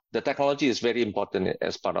the technology is very important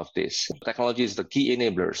as part of this. Technology is the key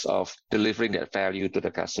enablers of delivering that value to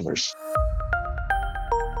the customers.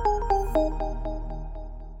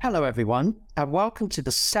 Hello, everyone, and welcome to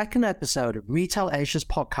the second episode of Retail Asia's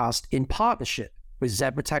podcast in partnership with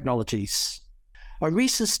Zebra Technologies. A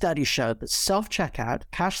recent study showed that self-checkout,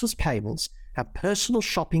 cashless payments, and personal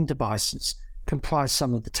shopping devices comprise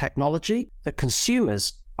some of the technology that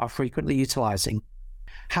consumers are frequently utilizing.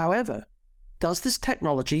 However, does this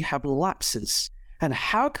technology have lapses, and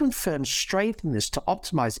how can firms strengthen this to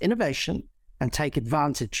optimize innovation and take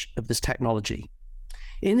advantage of this technology?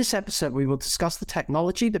 In this episode, we will discuss the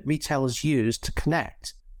technology that retailers use to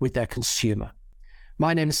connect with their consumer.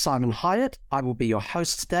 My name is Simon Hyatt. I will be your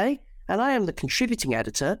host today, and I am the contributing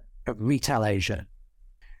editor of Retail Asia.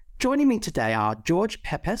 Joining me today are George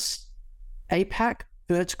Pepes, APAC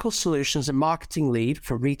Vertical Solutions and Marketing Lead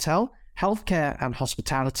for Retail, Healthcare and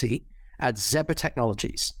Hospitality at Zebra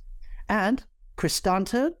Technologies, and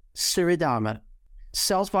Kristanto Siridharma,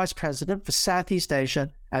 Sales Vice President for Southeast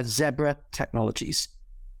Asia at Zebra Technologies.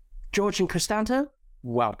 George and Kristanto,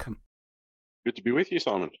 welcome. Good to be with you,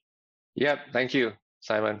 Simon. Yeah, thank you,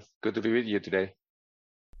 Simon. Good to be with you today.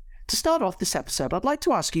 To start off this episode, I'd like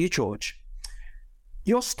to ask you, George,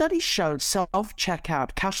 your study showed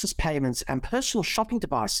self-checkout, cashless payments, and personal shopping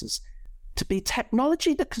devices to be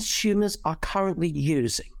technology that consumers are currently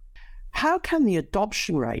using. How can the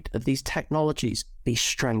adoption rate of these technologies be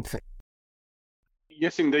strengthened?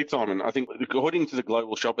 Yes, indeed, Simon. I think according to the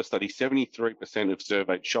Global Shopper Study, 73% of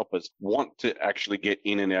surveyed shoppers want to actually get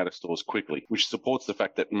in and out of stores quickly, which supports the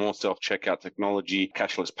fact that more self-checkout technology,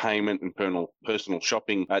 cashless payment, and personal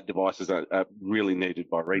shopping devices are really needed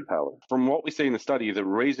by retailers. From what we see in the study, the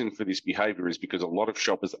reason for this behaviour is because a lot of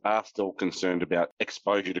shoppers are still concerned about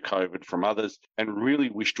exposure to COVID from others and really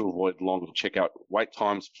wish to avoid long checkout wait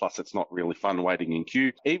times, plus it's not really fun waiting in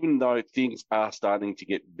queue, even though things are starting to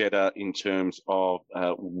get better in terms of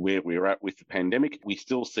where we're at with the pandemic. We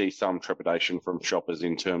still see some trepidation from shoppers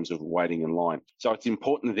in terms of waiting in line. So it's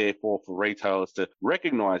important, therefore, for retailers to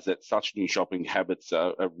recognise that such new shopping habits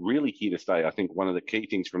are really here to stay. I think one of the key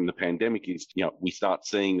things from the pandemic is, we start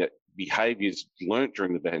seeing that behaviours learnt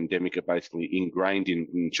during the pandemic are basically ingrained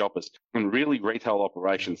in shoppers. And really, retail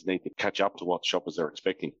operations need to catch up to what shoppers are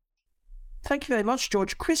expecting. Thank you very much,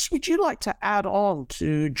 George. Chris, would you like to add on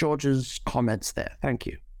to George's comments there? Thank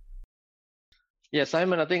you. Yeah,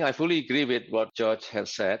 Simon, I think I fully agree with what George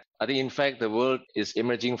has said. I think, in fact, the world is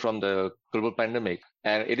emerging from the global pandemic,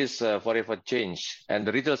 and it is forever change. And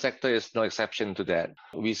the retail sector is no exception to that.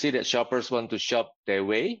 We see that shoppers want to shop their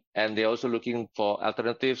way, and they're also looking for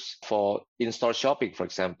alternatives for in-store shopping, for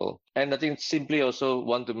example. And I think simply also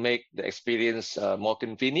want to make the experience more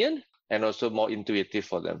convenient and also more intuitive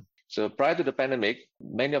for them. So prior to the pandemic,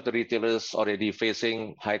 many of the retailers already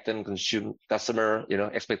facing heightened customer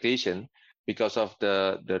expectation because of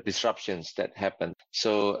the disruptions that happened.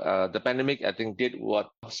 So the pandemic, I think, did what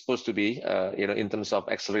was supposed to be, in terms of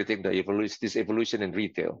accelerating this evolution in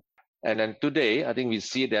retail. And then today, I think we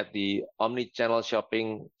see that the omni-channel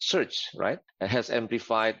shopping surge, right, has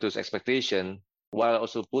amplified those expectations while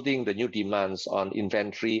also putting the new demands on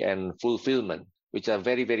inventory and fulfillment, which are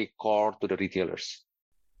very, very core to the retailers.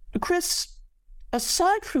 Chris,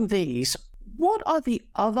 aside from these, what are the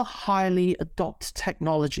other highly adopted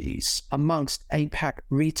technologies amongst APAC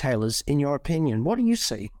retailers, in your opinion? What do you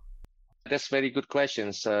see? That's very good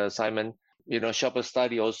questions, Simon. Shopper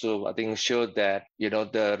study also, I think, showed that,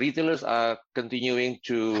 the retailers are continuing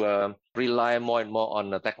to rely more and more on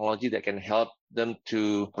the technology that can help them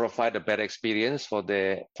to provide a better experience for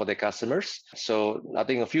their customers. So I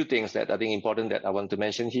think a few things that I think important that I want to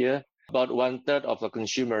mention here. About 1/3 of the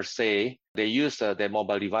consumers say they use their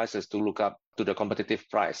mobile devices to look up to the competitive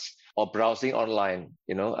price or browsing online,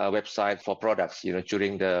 a website for products,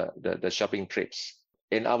 during the shopping trips.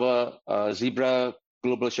 In our Zebra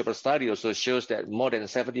Global Shopper Study also shows that more than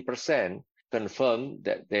 70% confirm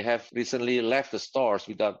that they have recently left the stores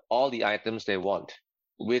without all the items they want,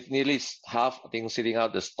 with nearly half, I think, sitting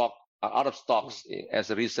out of stocks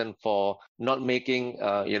as a reason for not making,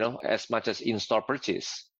 as much as in-store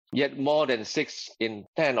purchase. Yet more than 6 in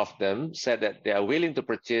 10 of them said that they are willing to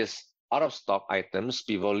purchase out-of-stock items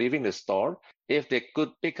before leaving the store if they could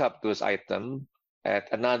pick up those items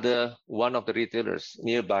at another one of the retailers'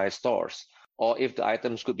 nearby stores, or if the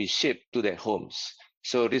items could be shipped to their homes.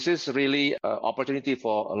 So this is really an opportunity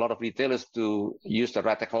for a lot of retailers to use the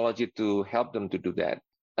right technology to help them to do that.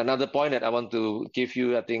 Another point that I want to give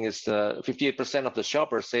you, I think, is 58% of the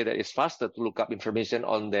shoppers say that it's faster to look up information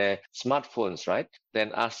on their smartphones, right,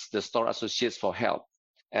 than ask the store associates for help.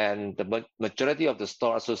 And the majority of the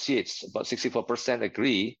store associates, about 64%,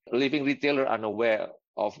 agree, leaving retailer unaware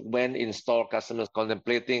of when in-store customers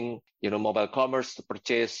contemplating, mobile commerce to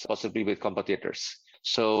purchase possibly with competitors.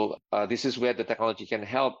 So this is where the technology can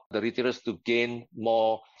help the retailers to gain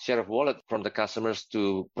more share of wallet from the customers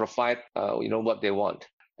to provide, what they want.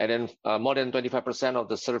 And then more than 25% of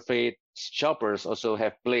the surveyed shoppers also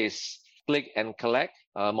have placed click and collect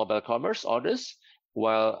mobile commerce orders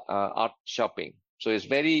while out shopping. So it's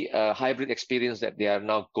very hybrid experience that they are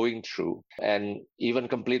now going through, and even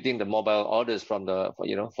completing the mobile orders from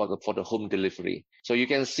for the home delivery. So you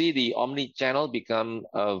can see the omni-channel become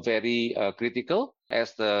very critical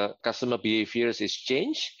as the customer behaviors is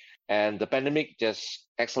changed, and the pandemic just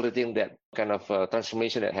accelerating that kind of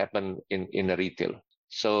transformation that happened in the retail.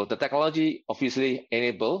 So the technology obviously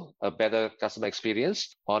enable a better customer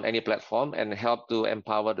experience on any platform and help to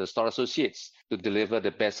empower the store associates to deliver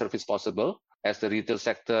the best service possible as the retail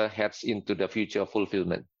sector heads into the future of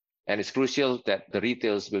fulfillment. And it's crucial that the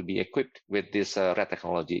retailers will be equipped with this RAD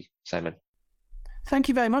technology, Simon. Thank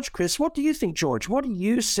you very much, Chris. What do you think, George? What are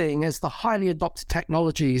you seeing as the highly adopted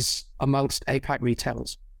technologies amongst APAC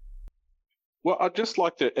retailers? Well, I'd just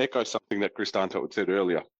like to echo something that Cristante had said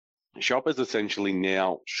earlier. Shoppers essentially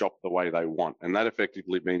now shop the way they want, and that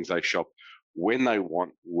effectively means they shop when they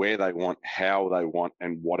want, where they want, how they want,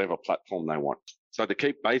 and whatever platform they want. So to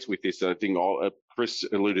keep pace with this, I think Chris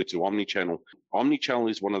alluded to omnichannel. Omnichannel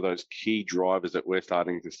is one of those key drivers that we're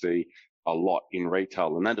starting to see a lot in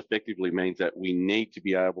retail, and that effectively means that we need to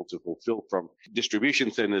be able to fulfill from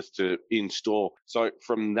distribution centers to in-store. So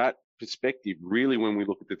from that perspective, really, when we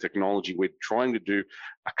look at the technology, we're trying to do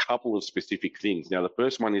a couple of specific things. Now, the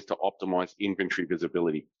first one is to optimize inventory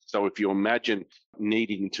visibility. So if you imagine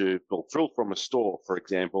needing to fulfill from a store, for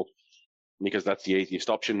example, because that's the easiest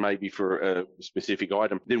option maybe for a specific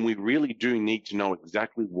item, then we really do need to know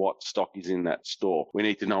exactly what stock is in that store. We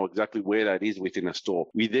need to know exactly where that is within a store.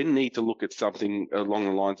 We then need to look at something along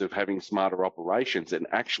the lines of having smarter operations and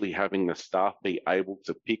actually having the staff be able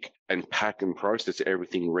to pick and pack and process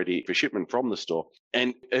everything ready for shipment from the store.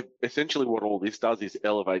 And essentially what all this does is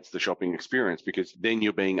elevates the shopping experience, because then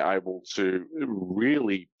you're being able to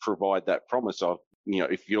really provide that promise of,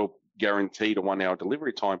 if you're guaranteed a 1 hour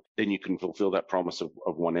delivery time, then you can fulfill that promise of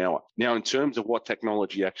 1 hour. Now, in terms of what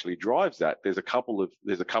technology actually drives that, there's a couple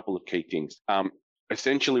of key things.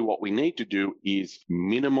 Essentially, what we need to do is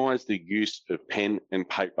minimize the use of pen and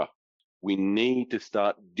paper. We need to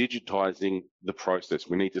start digitizing the process.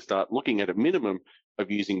 We need to start looking at a minimum of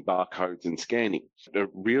using barcodes and scanning. The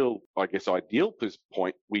real, ideal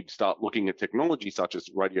point, we'd start looking at technology such as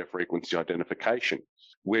radio frequency identification,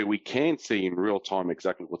 where we can see in real time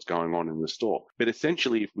exactly what's going on in the store. But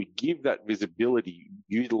essentially, if we give that visibility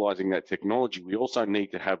utilizing that technology, we also need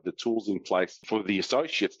to have the tools in place for the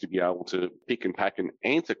associates to be able to pick and pack and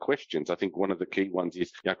answer questions. I think one of the key ones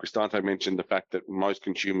is, Cristante mentioned the fact that most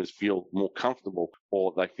consumers feel more comfortable,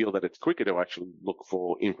 or they feel that it's quicker to actually look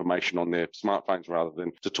for information on their smartphones rather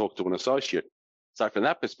than to talk to an associate. So from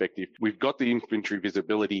that perspective, we've got the inventory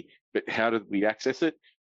visibility, but how do we access it?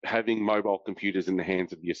 Having mobile computers in the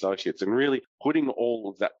hands of the associates and really putting all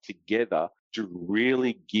of that together to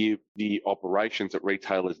really give the operations that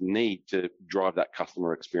retailers need to drive that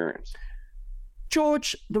customer experience.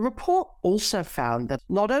 George, the report also found that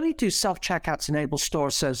not only do self-checkouts enable store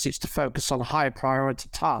associates to focus on higher priority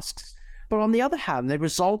tasks, but on the other hand, they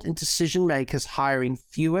result in decision makers hiring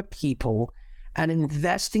fewer people and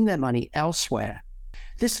investing their money elsewhere.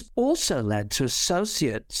 This also led to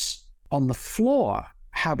associates on the floor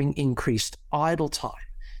having increased idle time.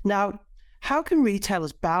 Now, how can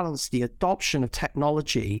retailers balance the adoption of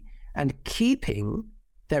technology and keeping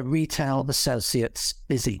their retail associates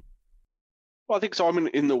busy? Well, I think, Simon,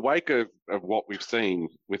 in the wake of what we've seen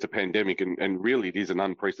with the pandemic, and really it is an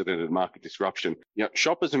unprecedented market disruption,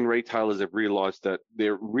 shoppers and retailers have realized that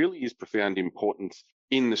there really is profound importance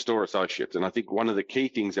in the store associates. And I think one of the key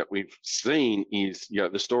things that we've seen is,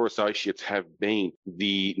 the store associates have been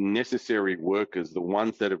the necessary workers, the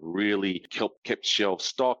ones that have really kept shelves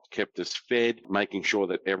stocked, kept us fed, making sure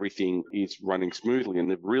that everything is running smoothly. And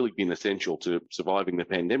they've really been essential to surviving the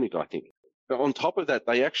pandemic, I think. But on top of that,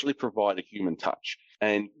 they actually provide a human touch.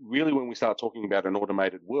 And really, when we start talking about an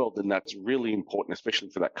automated world, then that's really important, especially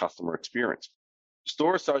for that customer experience.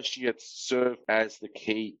 Store associates serve as the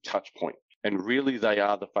key touch point. And really, they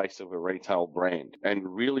are the face of a retail brand. And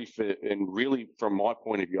really, from my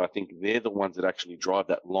point of view, I think they're the ones that actually drive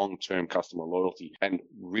that long-term customer loyalty. And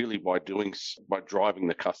really, by driving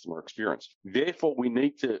the customer experience. Therefore, we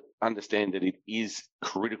need to understand that it is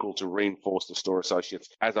critical to reinforce the store associates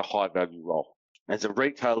as a high-value role. As a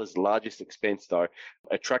retailer's largest expense, though,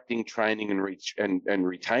 attracting, training, and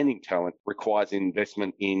retaining talent requires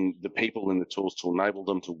investment in the people and the tools to enable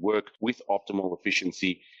them to work with optimal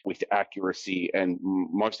efficiency, with accuracy, and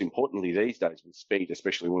most importantly these days with speed,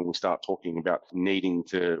 especially when we start talking about needing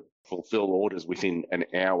to fulfill orders within an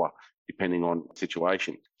hour, depending on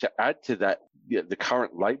situation. To add to that, the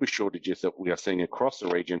current labour shortages that we are seeing across the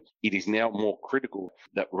region, it is now more critical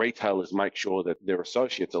that retailers make sure that their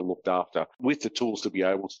associates are looked after with the tools to be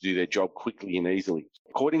able to do their job quickly and easily.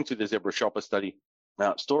 According to the Zebra Shopper study,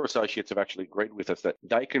 store associates have actually agreed with us that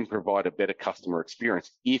they can provide a better customer experience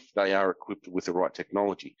if they are equipped with the right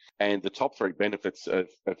technology. And the top three benefits of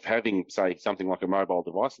having, say, something like a mobile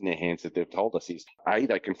device in their hands that they've told us is, A,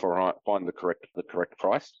 they can find the correct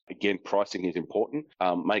price. Again, pricing is important,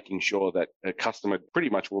 making sure that a customer pretty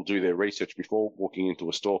much will do their research before walking into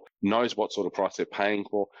a store, knows what sort of price they're paying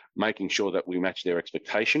for, making sure that we match their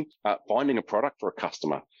expectation, finding a product for a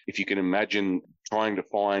customer. If you can imagine trying to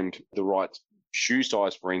find the right shoe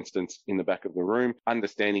size, for instance, in the back of the room,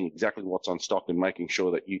 understanding exactly what's on stock and making sure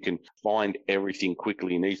that you can find everything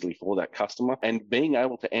quickly and easily for that customer, and being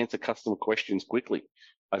able to answer customer questions quickly.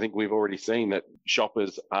 I think we've already seen that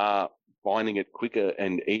shoppers are finding it quicker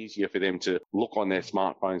and easier for them to look on their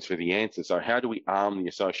smartphones for the answer. So how do we arm the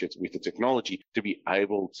associates with the technology to be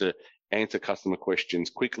able to answer customer questions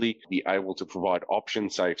quickly, be able to provide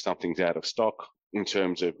options, say if something's out of stock, in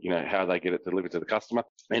terms of, how they get it delivered to the customer.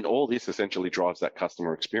 And all this essentially drives that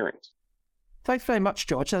customer experience. Thanks very much,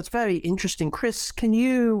 George. That's very interesting. Chris, can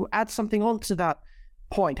you add something on to that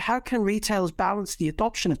point? How can retailers balance the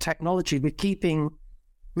adoption of technology with keeping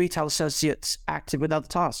retail associates active with other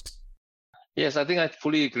tasks? Yes, I think I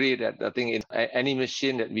fully agree that I think any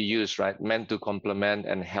machine that we use, right, meant to complement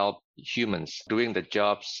and help humans doing the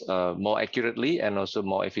jobs more accurately and also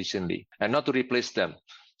more efficiently, and not to replace them.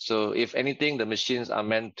 So if anything, the machines are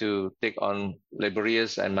meant to take on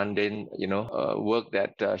laborious and mundane, work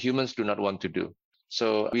that humans do not want to do.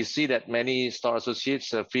 So we see that many store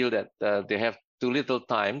associates feel that they have too little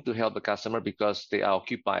time to help the customer because they are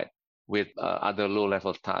occupied with other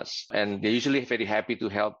low-level tasks. And they're usually very happy to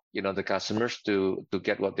help, the customers to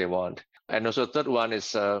get what they want. And also third one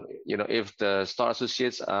is, if the store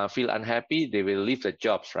associates feel unhappy, they will leave their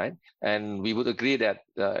jobs, right? And we would agree that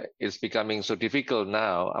it's becoming so difficult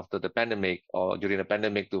now after the pandemic or during the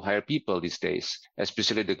pandemic to hire people these days,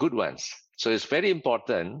 especially the good ones. So it's very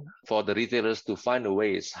important for the retailers to find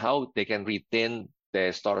ways how they can retain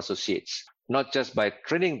their store associates, not just by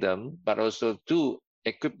training them, but also to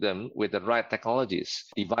equip them with the right technologies,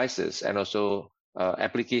 devices, and also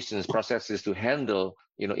applications, processes to handle,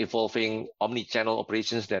 evolving omni-channel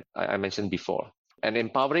operations that I mentioned before. And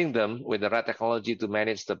empowering them with the right technology to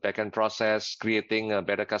manage the backend process, creating a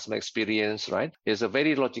better customer experience, right, is a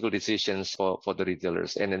very logical decision for the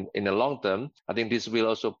retailers. And in the long term, I think this will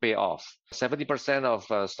also pay off. 70%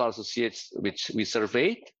 of store associates, which we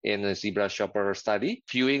surveyed in the Zebra Shopper study,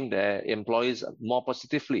 viewing their employees more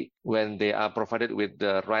positively when they are provided with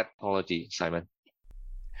the right technology, Simon.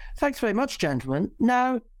 Thanks very much, gentlemen.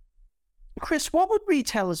 Now, Chris, what would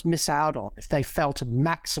retailers miss out on if they failed to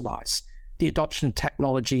maximize the adoption of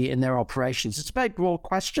technology in their operations? It's a very broad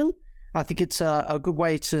question. I think it's a good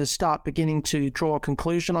way to start beginning to draw a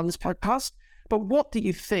conclusion on this podcast. But what do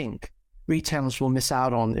you think retailers will miss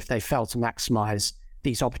out on if they fail to maximize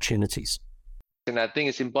these opportunities? And I think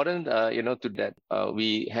it's important,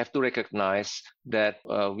 we have to recognize that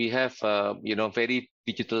we have, very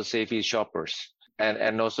digital savvy shoppers.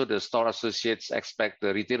 And also the store associates expect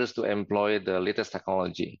the retailers to employ the latest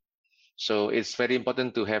technology. So it's very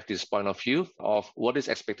important to have this point of view of what is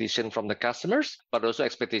expectation from the customers, but also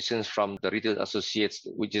expectations from the retail associates,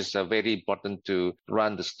 which is very important to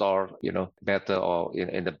run the store, better or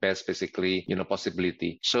in the best, basically,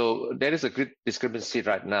 possibility. So there is a great discrepancy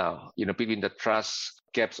right now, between the trust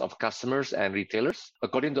gaps of customers and retailers.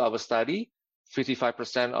 According to our study,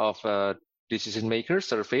 55% of decision makers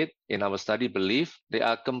surveyed in our study believe they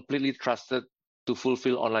are completely trusted to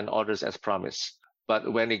fulfill online orders as promised.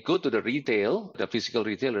 But when they go to the retail, the physical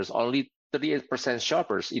retailers, only 38%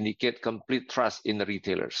 shoppers indicate complete trust in the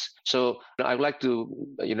retailers. So I would like to,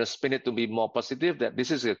 spin it to be more positive, that this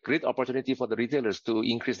is a great opportunity for the retailers to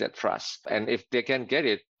increase that trust. And if they can get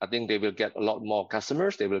it, I think they will get a lot more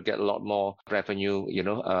customers. They will get a lot more revenue,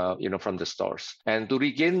 from the stores. And to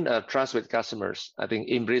regain trust with customers, I think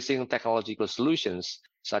embracing technological solutions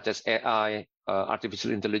such as AI,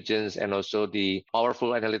 artificial intelligence, and also the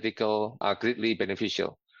powerful analytical are greatly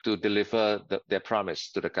beneficial to deliver their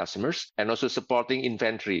promise to the customers, and also supporting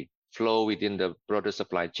inventory flow within the broader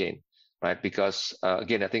supply chain, right? Because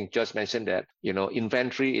again, I think just mentioned that,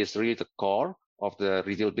 inventory is really the core of the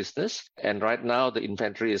retail business. And right now, the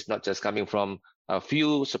inventory is not just coming from a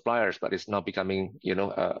few suppliers, but it's now becoming,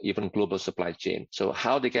 even global supply chain. So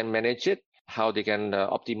how they can manage it, how they can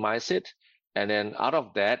optimize it, and then out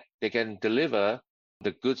of that, they can deliver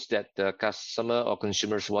the goods that the customer or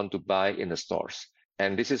consumers want to buy in the stores.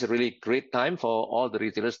 And this is a really great time for all the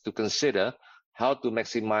retailers to consider how to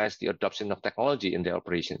maximize the adoption of technology in their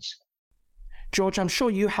operations. George, I'm sure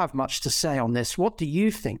you have much to say on this. What do you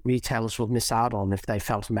think retailers will miss out on if they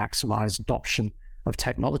fail to maximize adoption of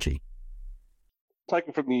technology?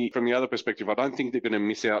 Taken from the other perspective, I don't think they're going to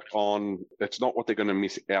miss out on. It's not what they're going to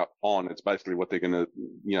miss out on. It's basically what they're going to,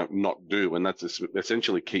 not do, and that's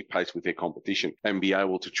essentially keep pace with their competition and be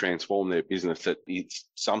able to transform their business that it's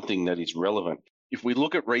something that is relevant. If we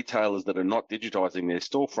look at retailers that are not digitizing their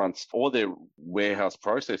storefronts or their warehouse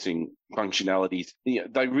processing functionalities,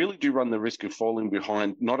 they really do run the risk of falling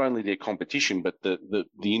behind not only their competition, but the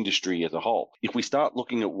industry as a whole. If we start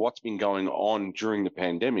looking at what's been going on during the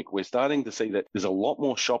pandemic, we're starting to see that there's a lot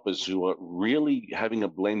more shoppers who are really having a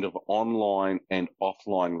blend of online and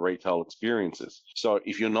offline retail experiences. So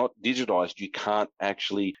if you're not digitized, you can't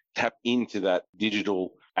actually tap into that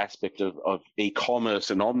digital aspect of e-commerce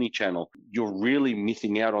and omni-channel. You're really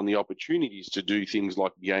missing out on the opportunities to do things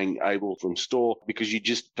like being able from store because you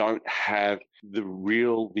just don't have the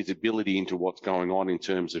real visibility into what's going on in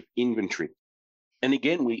terms of inventory. And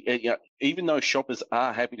again, even though shoppers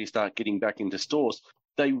are happy to start getting back into stores,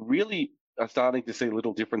 they really are starting to see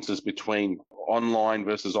little differences between online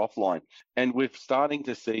versus offline. And we're starting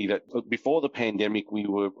to see that before the pandemic, we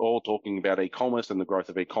were all talking about e-commerce and the growth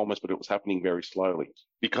of e-commerce, but it was happening very slowly.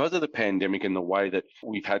 Because of the pandemic and the way that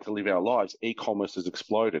we've had to live our lives, e-commerce has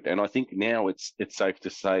exploded. And I think now it's safe to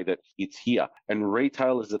say that it's here. And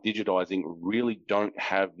retailers that are digitizing really don't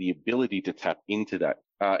have the ability to tap into that.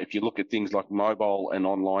 If you look at things like mobile and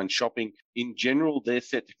online shopping, in general, they're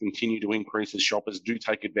set to continue to increase as shoppers do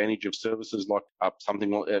take advantage of services like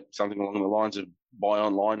something along the lines of buy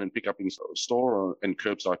online and pick up in store and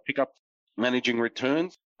curbside pickup. Managing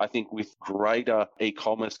returns, I think with greater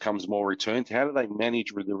e-commerce comes more returns. How do they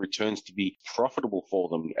manage the returns to be profitable for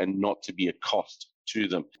them and not to be a cost to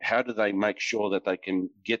them? How do they make sure that they can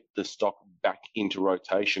get the stock back into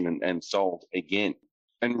rotation and sold again?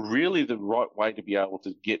 And really the right way to be able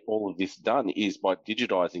to get all of this done is by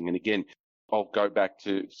digitizing. And again, I'll go back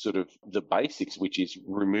to sort of the basics, which is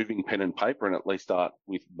removing pen and paper and at least start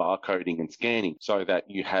with barcoding and scanning so that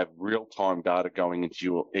you have real-time data going into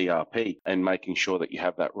your ERP and making sure that you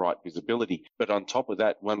have that right visibility. But on top of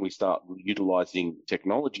that, when we start utilizing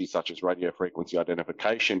technology such as radio frequency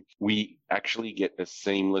identification, we actually get a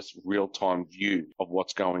seamless real-time view of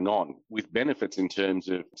what's going on with benefits in terms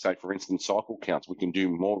of, say, for instance, cycle counts. We can do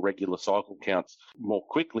more regular cycle counts more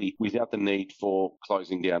quickly without the need for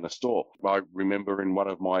closing down a store. I remember in one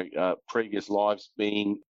of my previous lives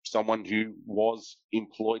being someone who was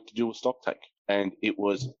employed to do a stock take, and it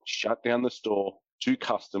was shut down the store to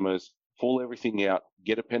customers, pull everything out,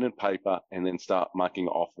 get a pen and paper, and then start marking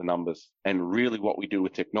off the numbers. And really what we do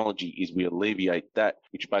with technology is we alleviate that,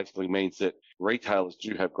 which basically means that retailers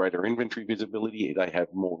do have greater inventory visibility. They have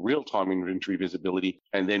more real-time inventory visibility.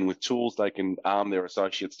 And then with tools, they can arm their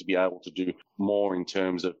associates to be able to do more in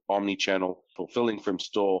terms of omni-channel, fulfilling from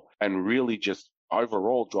store, and really just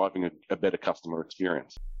overall driving a better customer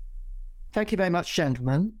experience. Thank you very much,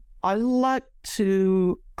 gentlemen. I like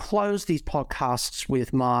to close these podcasts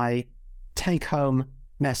with my take-home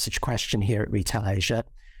message question here at Retail Asia.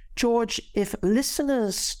 George, if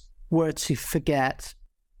listeners were to forget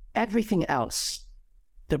everything else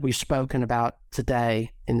that we've spoken about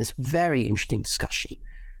today in this very interesting discussion,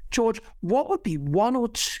 George, what would be one or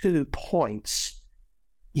two points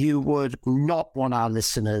you would not want our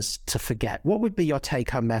listeners to forget? What would be your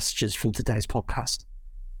take-home messages from today's podcast?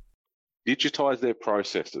 Digitize their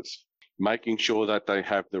processes, making sure that they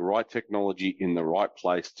have the right technology in the right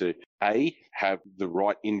place to have the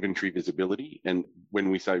right inventory visibility. And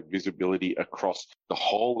when we say visibility across the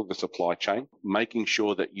whole of the supply chain, making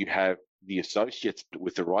sure that you have the associates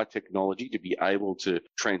with the right technology to be able to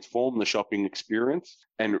transform the shopping experience,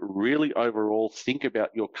 and really overall think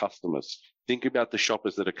about your customers. Think about the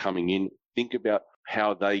shoppers that are coming in. Think about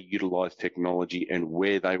how they utilize technology and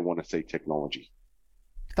where they want to see technology.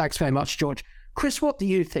 Thanks very much, George. Chris, what do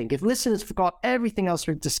you think? If listeners forgot everything else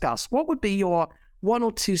we've discussed, what would be your one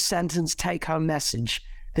or two sentence take-home message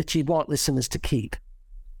that you'd want listeners to keep?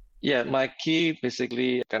 Yeah, my key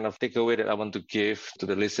basically kind of takeaway that I want to give to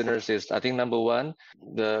the listeners is I think number one,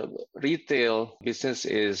 the retail business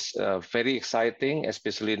is very exciting,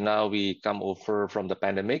 especially now we come over from the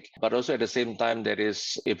pandemic. But also at the same time, there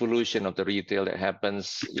is evolution of the retail that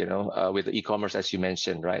happens, with the e-commerce, as you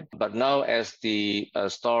mentioned, right? But now as the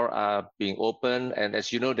store are being open, and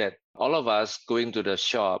as you know that all of us going to the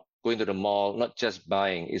shop, going to the mall, not just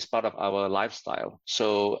buying, is part of our lifestyle.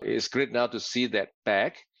 So it's great now to see that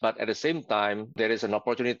back. But at the same time, there is an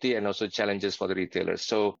opportunity and also challenges for the retailers.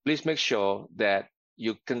 So please make sure that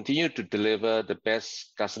you continue to deliver the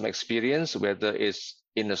best customer experience, whether it's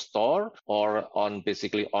in a store or on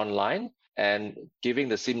basically online, and giving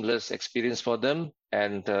the seamless experience for them,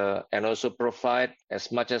 and also provide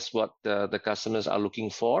as much as what the customers are looking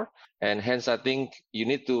for. And hence, I think you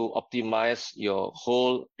need to optimize your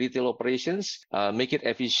whole retail operations, make it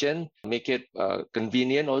efficient, make it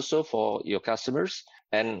convenient also for your customers.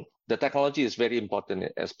 And the technology is very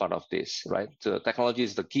important as part of this, right? So technology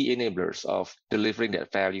is the key enablers of delivering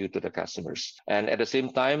that value to the customers. And at the same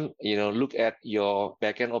time, look at your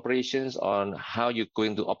backend operations on how you're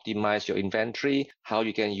going to optimize your inventory, how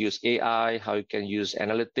you can use AI, how you can use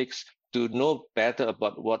analytics to know better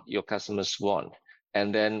about what your customers want,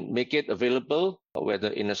 and then make it available, whether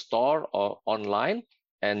in a store or online,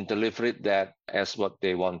 and deliver it that as what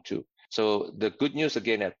they want to. So the good news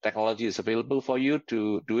again, that technology is available for you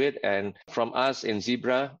to do it. And from us in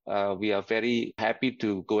Zebra, we are very happy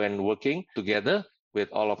to go and working together with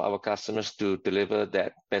all of our customers to deliver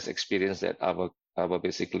that best experience that our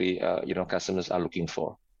basically customers are looking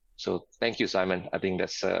for. So thank you, Simon. I think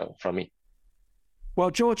that's from me.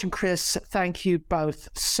 Well, George and Chris, thank you both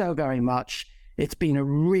so very much. It's been a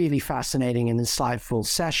really fascinating and insightful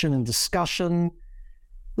session and discussion.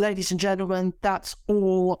 Ladies and gentlemen, that's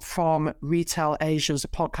all from Retail Asia's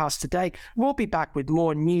podcast today. We'll be back with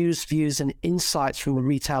more news, views, and insights from the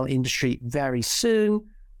retail industry very soon.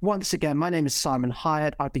 Once again, my name is Simon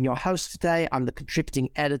Hyatt. I've been your host today. I'm the contributing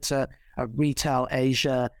editor of Retail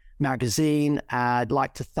Asia magazine. I'd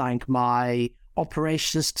like to thank my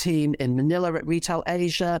operations team in Manila at Retail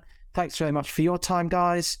Asia. Thanks very much for your time,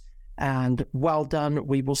 guys, and well done.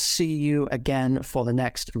 We will see you again for the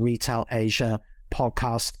next Retail Asia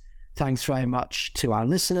podcast. Thanks very much to our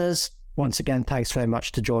listeners. Once again, thanks very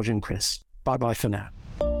much to George and Chris. Bye-bye for now.